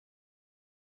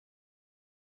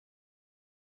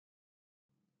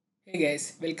Hey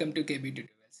guys, welcome to KB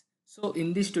Tutorials. So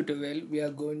in this tutorial, we are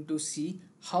going to see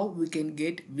how we can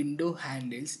get window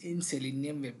handles in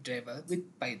Selenium WebDriver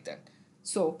with Python.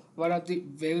 So one of the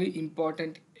very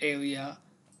important area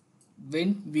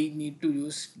when we need to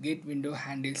use get window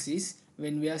handles is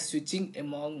when we are switching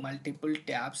among multiple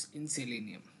tabs in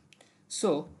Selenium.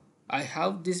 So I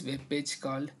have this web page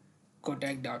called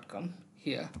kotak.com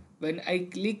here. When I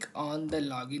click on the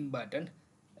login button,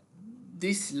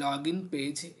 this login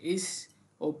page is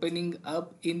opening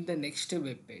up in the next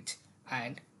web page.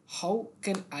 And how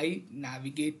can I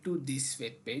navigate to this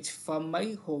web page from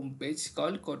my home page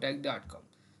called kotak.com?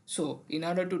 So in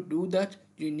order to do that,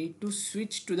 you need to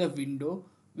switch to the window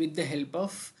with the help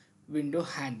of window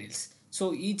handles.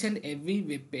 So each and every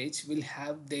web page will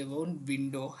have their own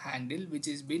window handle which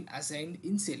is been assigned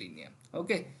in Selenium.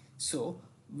 Okay, so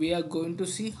we are going to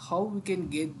see how we can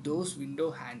get those window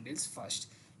handles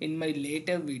first. In my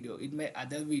later video, in my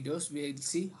other videos, we will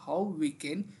see how we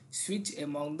can switch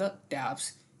among the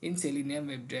tabs in Selenium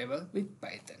WebDriver with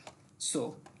Python.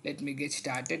 So let me get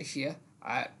started here.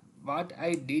 What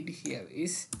I did here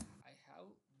is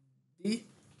the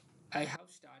I have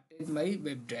started my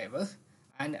WebDriver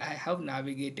and I have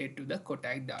navigated to the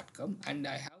kotak.com and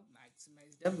I have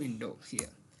maximized the window here.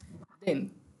 Then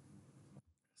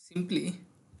simply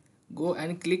go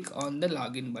and click on the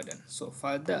login button. So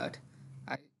for that,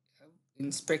 I have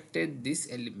inspected this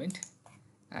element,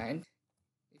 and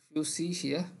if you see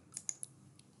here,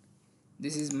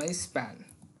 this is my span.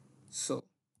 So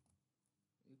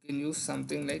you can use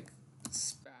something like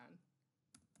span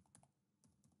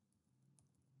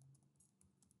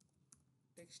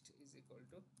text is equal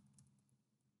to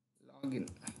login.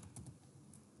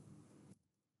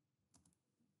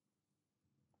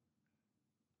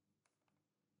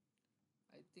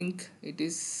 I think it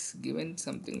is given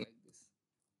something like this.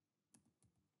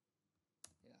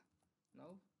 Yeah,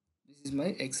 now this is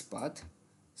my x path.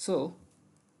 So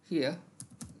here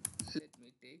let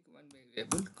me take one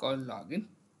variable called login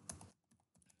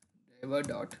driver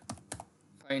dot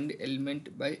find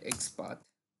element by x path.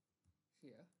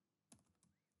 Here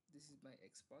this is my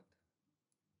x path.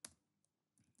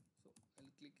 So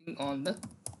I'll clicking on the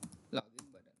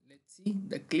login button. Let's see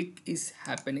the click is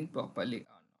happening properly or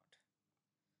not.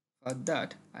 For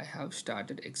that I have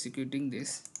started executing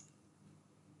this,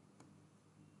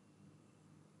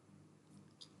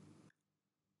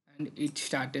 and it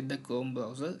started the Chrome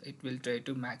browser. It will try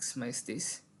to maximize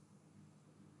this,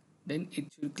 then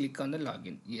it should click on the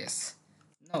login. Yes,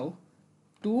 now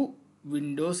two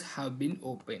windows have been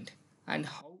opened, and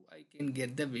how I can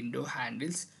get the window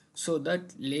handles so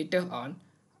that later on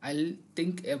I'll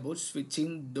think about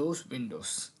switching those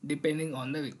windows depending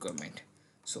on the requirement.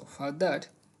 So for that,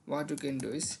 what you can do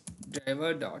is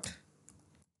driver dot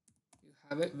you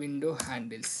have a window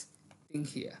handles thing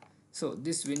here. So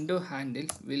this window handle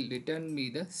will return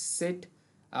me the set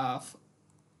of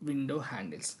window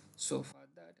handles. So for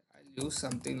that I'll use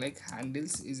something like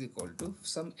handles is equal to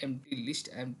some empty list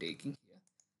I am taking here,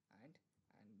 and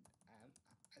I am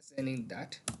assigning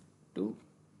that to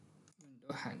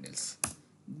window handles.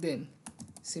 Then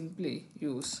simply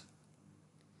use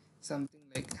something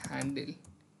like handle in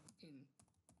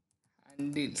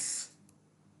handles.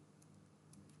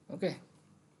 Okay,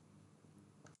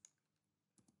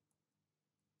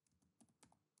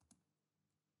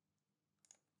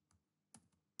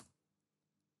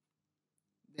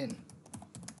 then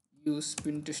use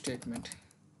print statement.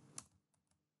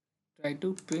 Try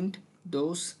to print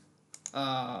those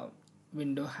uh,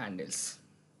 window handles.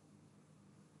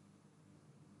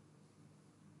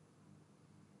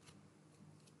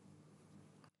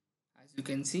 As you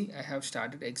can see, I have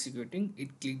started executing.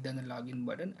 It clicked on the login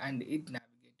button and it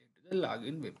navigated to the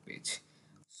login web page.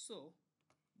 So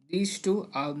these two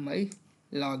are my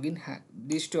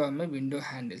these two are my window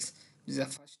handles. This is the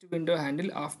first window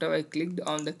handle. After I clicked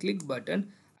on the click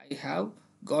button, I have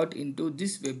got into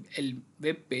this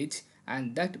web page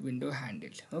and that window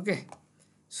handle. Okay,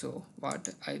 so what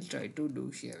I'll try to do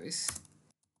here is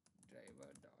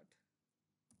driver dot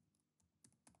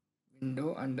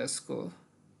window underscore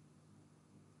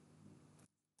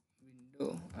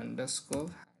handle.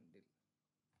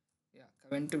 Yeah,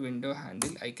 current window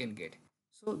handle I can get.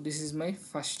 So this is my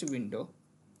first window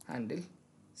handle,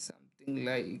 something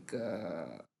like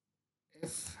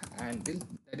f handle.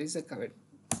 That is the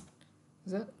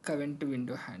current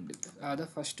window handle, the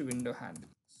first window handle.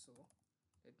 So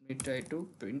let me try to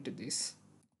print this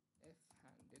f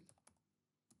handle.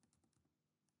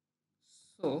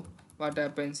 So what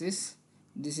happens is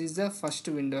this is the first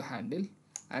window handle,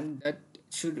 and that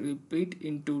should repeat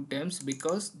in two times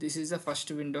because this is the first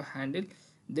window handle.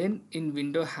 then in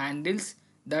window handles,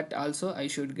 that also I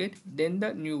should get, then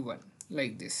the new one,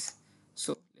 like this.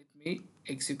 So let me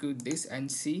execute this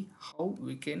and see how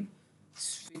we can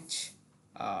switch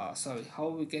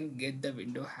how we can get the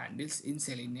window handles in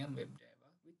Selenium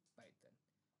WebDriver with Python.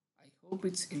 I hope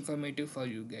it's informative for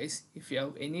you guys. If you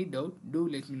have any doubt, do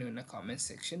let me know in the comment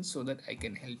section so that I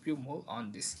can help you more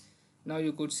on this. Now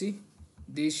you could see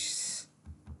this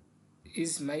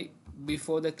is my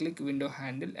before the click window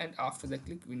handle and after the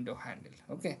click window handle.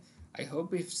 Okay, I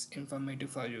hope it's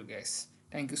informative for you guys.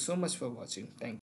 Thank you so much for watching. Thank you.